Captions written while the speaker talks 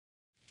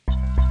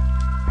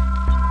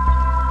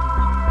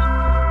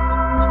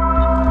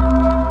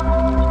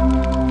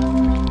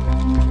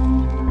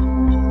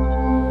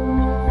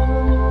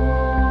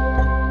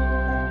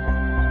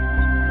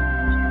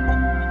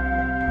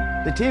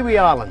Tiwi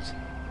Islands,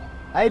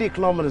 80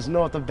 kilometres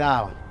north of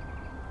Darwin,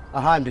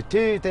 are home to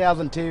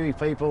 2,000 Tiwi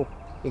people,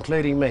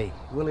 including me,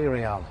 Willie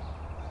Rial.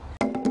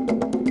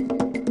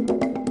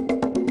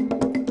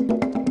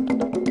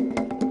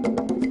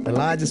 The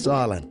largest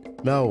island,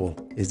 Melville,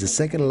 is the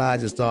second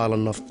largest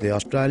island off the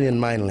Australian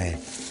mainland.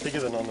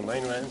 Bigger than on the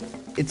mainland.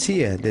 It's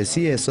here the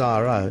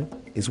CSIRO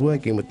is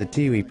working with the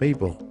Tiwi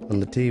people on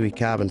the Tiwi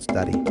Carbon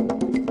Study.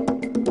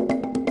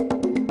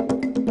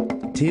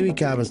 The Tiwi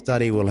Carbon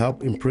Study will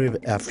help improve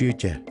our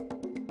future.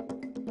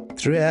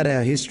 Throughout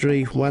our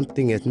history, one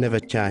thing has never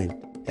changed,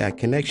 our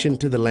connection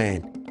to the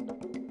land.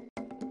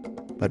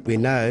 But we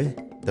know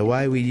the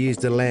way we use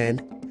the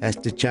land has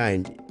to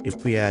change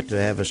if we are to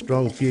have a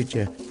strong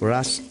future for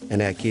us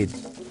and our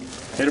kids.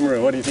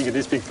 Edinburgh, what do you think of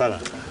this big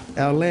fella?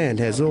 Our land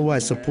has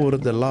always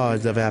supported the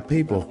lives of our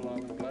people.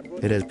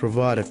 It has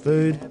provided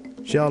food,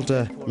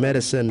 shelter,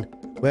 medicine,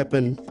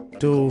 weapons,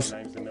 tools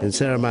and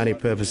ceremony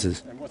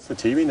purposes. And what's the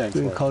Tiwi name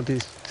for We it? call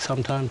this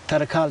sometimes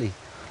Tarakali.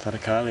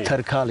 Tarakali.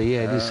 Tarakali,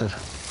 yeah, this is.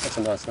 That's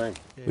a nice name.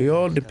 We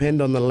all depend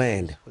on the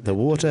land, the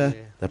water,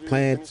 the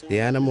plants,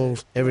 the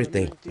animals,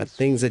 everything, but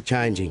things are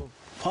changing.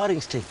 Firing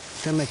stick.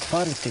 They make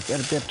firing stick out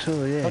of that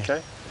too, yeah.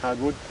 Okay,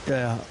 hardwood.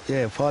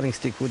 Yeah, firing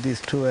stick with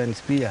this too and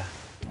spear.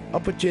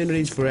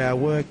 Opportunities for our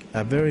work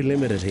are very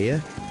limited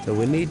here, so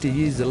we need to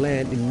use the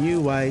land in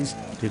new ways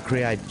to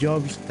create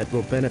jobs that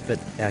will benefit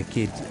our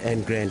kids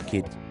and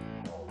grandkids.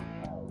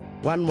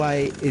 One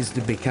way is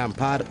to become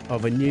part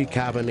of a new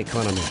carbon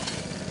economy.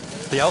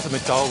 The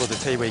ultimate goal of the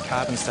Tiwi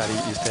Carbon Study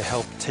is to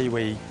help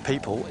Tiwi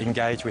people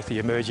engage with the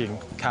emerging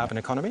carbon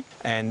economy,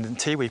 and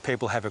Tiwi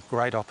people have a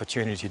great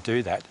opportunity to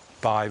do that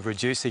by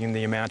reducing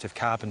the amount of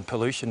carbon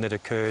pollution that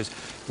occurs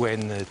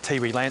when the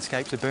Tiwi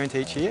landscapes are burnt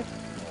each year.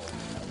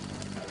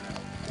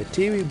 The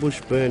Tiwi bush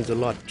burns a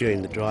lot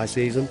during the dry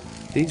season.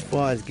 These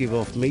fires give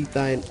off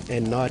methane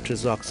and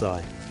nitrous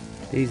oxide.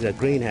 These are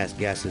greenhouse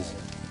gases.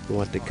 We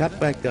want to cut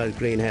back those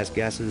greenhouse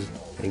gases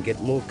and get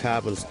more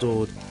carbon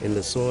stored in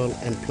the soil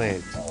and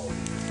plants.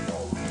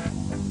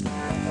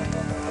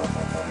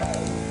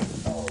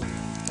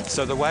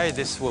 So the way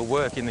this will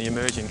work in the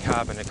emerging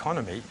carbon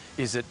economy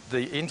is that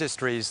the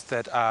industries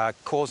that are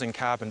causing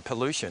carbon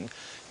pollution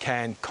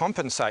can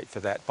compensate for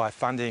that by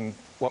funding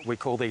what we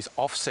call these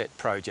offset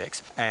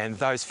projects, and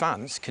those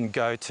funds can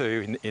go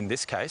to, in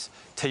this case,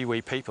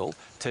 Tiwi people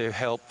to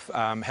help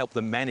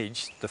them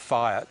manage the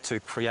fire to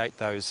create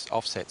those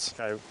offsets.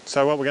 Okay,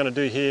 so what we're going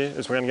to do here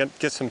is we're going to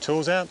get some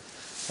tools out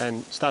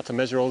and start to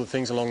measure all the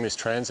things along this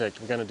transect.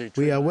 We're going to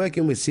do. We are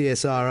working with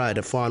CSIRO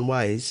to find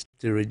ways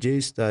to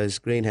reduce those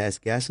greenhouse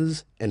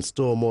gases and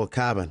store more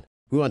carbon.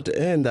 We want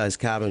to earn those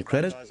carbon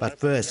credits, but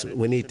first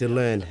we need to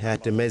learn how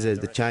to measure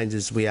the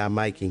changes we are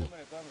making.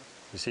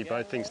 You see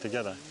both things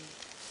together.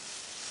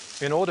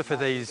 In order for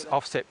these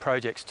offset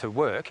projects to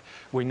work,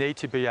 we need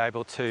to be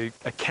able to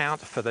account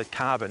for the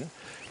carbon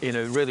in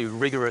a really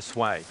rigorous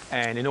way.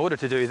 And in order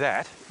to do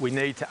that, we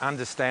need to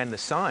understand the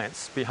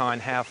science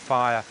behind how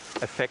fire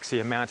affects the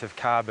amount of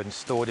carbon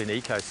stored in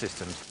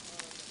ecosystems.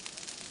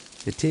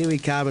 The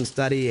Tiwi Carbon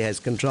Study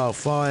has controlled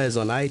fires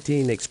on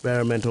 18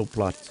 experimental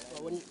plots.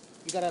 You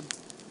got to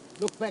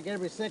look back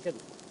every second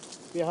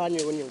behind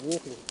you when you're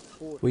walking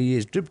forward. We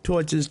use drip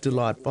torches to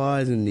light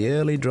fires in the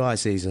early dry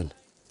season.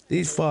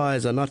 These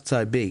fires are not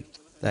so big.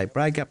 They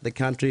break up the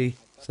country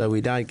so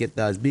we don't get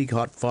those big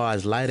hot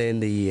fires later in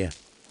the year.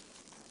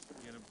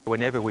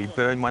 Whenever we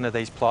burn one of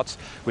these plots,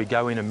 we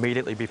go in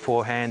immediately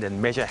beforehand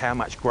and measure how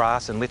much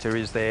grass and litter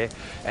is there,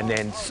 and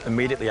then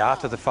immediately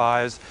after the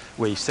fires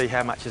we see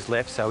how much is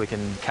left so we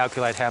can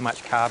calculate how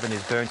much carbon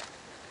is burnt.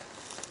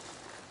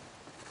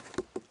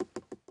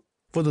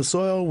 For the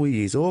soil we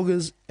use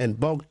augers and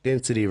bulk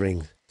density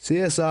rings.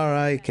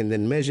 CSIRO can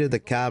then measure the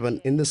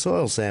carbon in the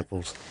soil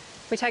samples.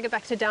 We take it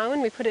back to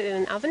Darwin, we put it in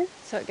an oven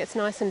so it gets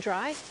nice and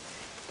dry.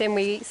 Then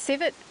we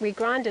sieve it, we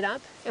grind it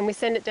up and we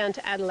send it down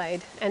to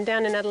Adelaide. And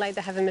down in Adelaide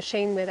they have a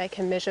machine where they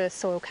can measure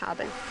soil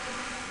carbon.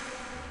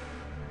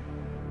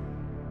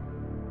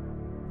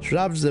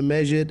 Shrubs are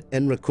measured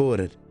and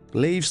recorded.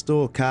 Leaves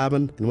store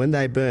carbon, and when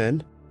they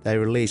burn, they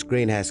release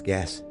greenhouse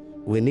gas.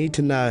 We need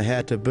to know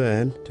how to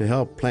burn to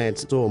help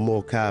plants store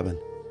more carbon.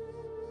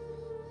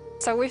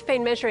 So we've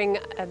been measuring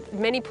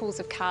many pools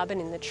of carbon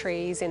in the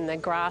trees, in the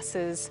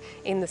grasses,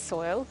 in the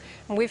soil.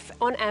 And we've,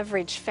 on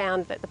average,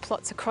 found that the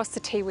plots across the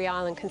Tiwi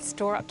Island can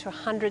store up to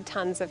 100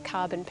 tonnes of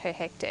carbon per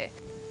hectare.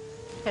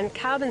 And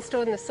carbon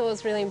stored in the soil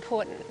is really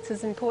important. It's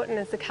as important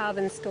as the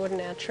carbon stored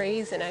in our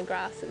trees and our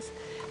grasses.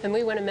 And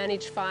we want to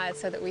manage fires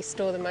so that we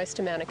store the most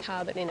amount of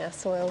carbon in our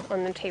soil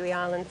on the Tiwi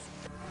Islands.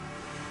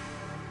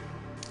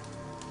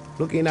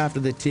 Looking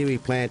after the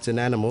Tiwi plants and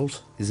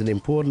animals is an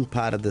important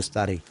part of the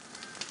study.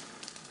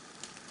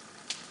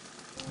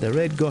 The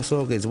red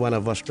goshawk is one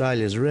of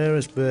Australia's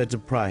rarest birds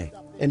of prey,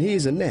 and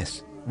here's a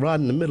nest right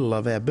in the middle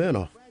of our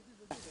burn-off.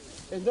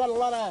 There's not a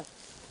lot of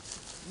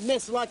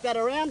nests like that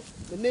around.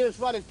 The nearest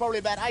one is probably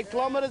about 8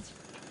 kilometres.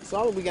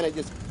 So we're going to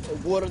just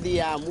water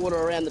the water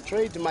around the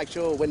tree to make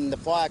sure when the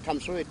fire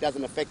comes through it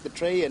doesn't affect the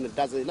tree and it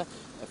doesn't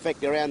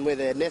affect around where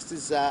the nest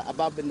is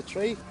above in the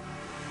tree.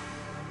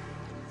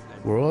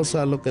 we're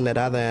also looking at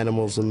other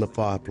animals in the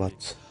fire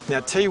plots. Now,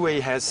 Tiwi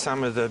has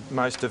some of the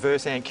most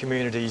diverse ant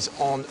communities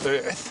on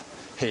Earth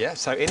here.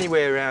 So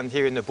anywhere around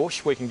here in the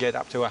bush, we can get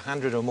up to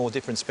 100 or more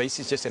different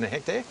species just in a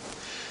hectare.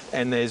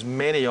 And there's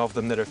many of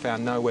them that are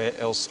found nowhere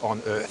else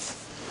on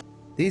Earth.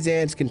 These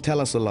ants can tell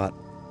us a lot.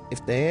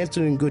 If the ants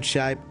are in good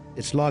shape,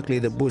 it's likely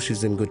the bush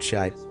is in good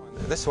shape.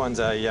 This one's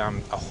a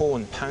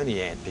horned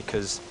pony ant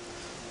because,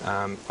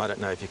 I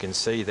don't know if you can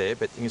see there,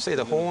 but you can see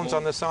the horns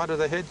on the side of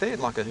the head there,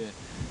 like a,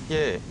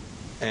 yeah.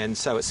 And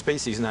so its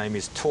species name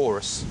is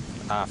Taurus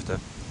after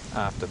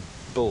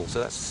bull,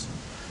 so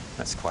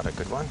that's quite a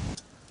good one.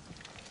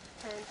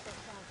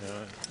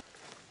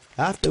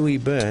 After we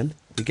burn,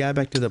 we go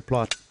back to the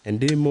plot and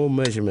do more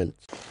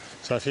measurements.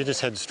 So if you just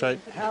head straight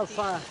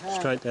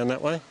down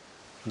that way,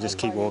 and just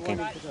keep walking.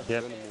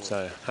 Yep,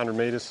 so 100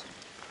 metres.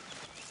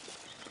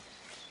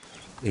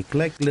 We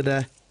collect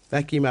litter,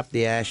 vacuum up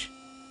the ash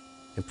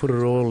and put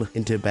it all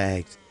into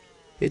bags.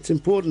 It's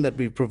important that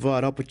we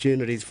provide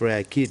opportunities for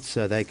our kids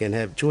so they can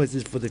have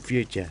choices for the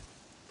future.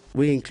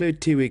 We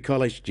include Tiwi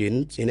College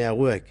students in our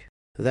work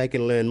so they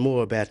can learn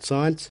more about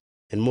science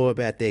and more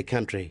about their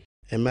country.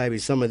 And maybe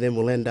some of them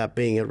will end up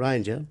being a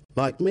ranger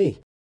like me.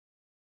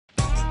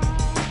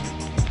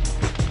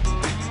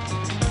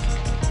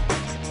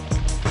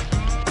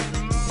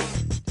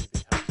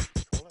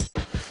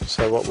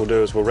 So what we'll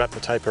do is we'll wrap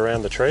the tape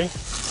around the tree.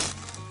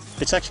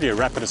 It's actually a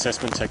rapid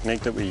assessment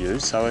technique that we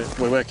use, so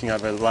we're working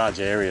over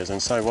large areas,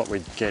 and so what we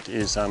get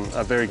is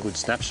a very good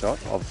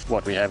snapshot of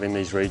what we have in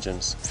these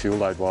regions, fuel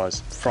load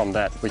wise. From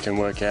that we can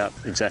work out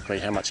exactly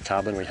how much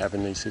carbon we have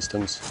in these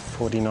systems.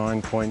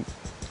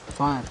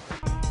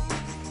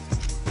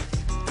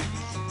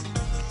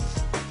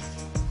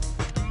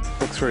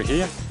 49.5. Look through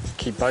here,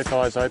 keep both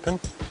eyes open.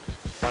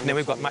 And then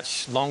we've got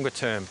much longer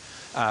term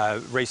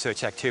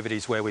research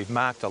activities where we've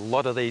marked a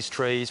lot of these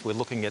trees. We're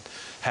looking at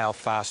how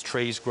fast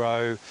trees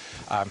grow,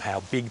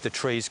 how big the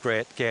trees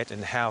get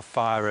and how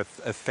fire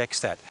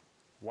affects that.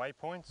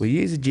 Waypoints. We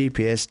use a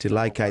GPS to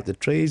locate the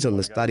trees on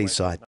the study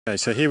site. Okay,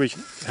 so here we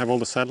have all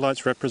the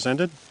satellites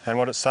represented, and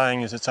what it's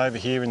saying is it's over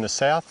here in the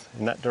south,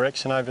 in that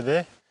direction over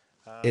there.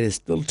 It is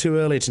still too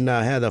early to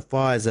know how the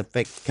fires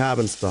affect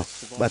carbon stock,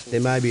 but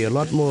there may be a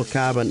lot more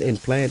carbon in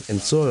plant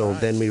and soil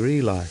than we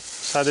realise.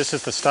 So this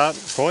is the start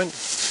point.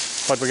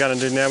 What we're going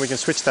to do now, we can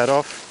switch that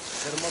off.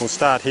 We'll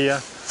start here,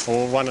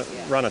 and we'll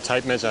run a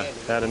tape measure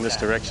out in this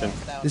direction.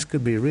 This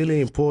could be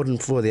really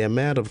important for the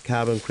amount of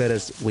carbon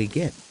credits we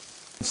get.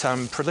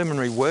 Some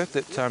preliminary work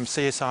that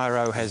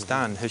CSIRO has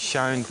done has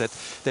shown that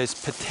there's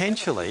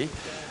potentially,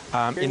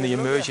 in the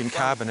emerging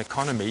carbon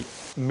economy,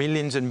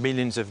 millions and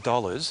millions of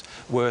dollars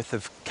worth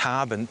of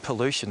carbon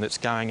pollution that's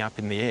going up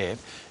in the air.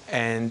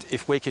 And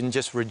if we can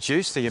just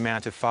reduce the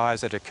amount of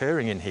fires that are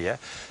occurring in here,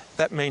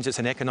 that means it's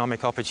an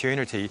economic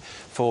opportunity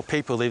for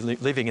people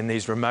living in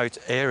these remote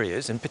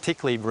areas, and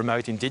particularly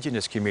remote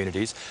Indigenous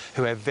communities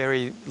who have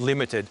very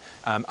limited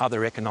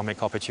other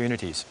economic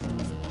opportunities.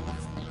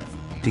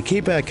 To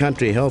keep our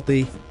country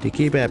healthy, to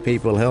keep our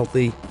people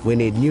healthy, we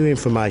need new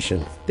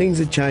information. Things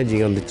are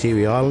changing on the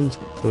Tiwi Islands,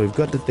 so we've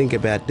got to think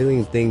about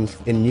doing things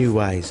in new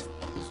ways.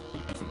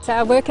 So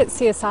our work at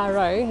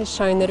CSIRO has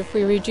shown that if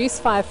we reduce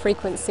fire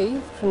frequency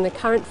from the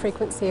current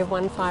frequency of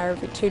one fire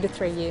every 2 to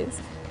 3 years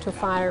to a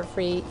fire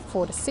every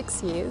 4 to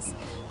 6 years,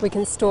 we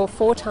can store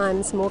 4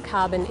 times more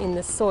carbon in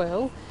the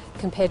soil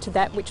compared to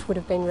that which would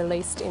have been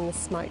released in the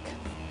smoke.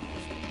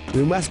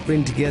 We must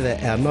bring together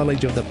our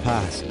knowledge of the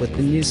past with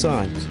the new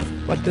science.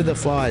 What do the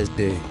fires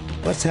do?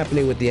 What's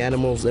happening with the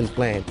animals and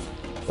plants?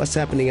 What's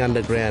happening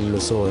underground in the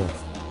soil?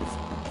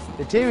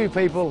 The Tiwi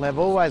people have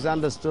always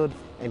understood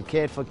and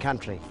cared for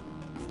country.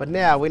 But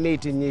now we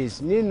need to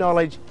use new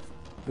knowledge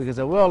because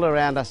the world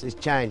around us is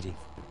changing.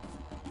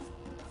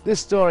 This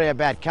story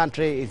about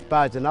country is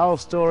both an old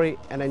story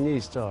and a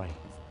new story.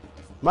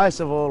 Most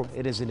of all,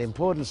 it is an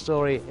important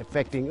story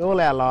affecting all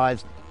our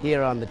lives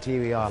here on the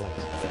Tiwi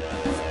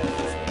Islands.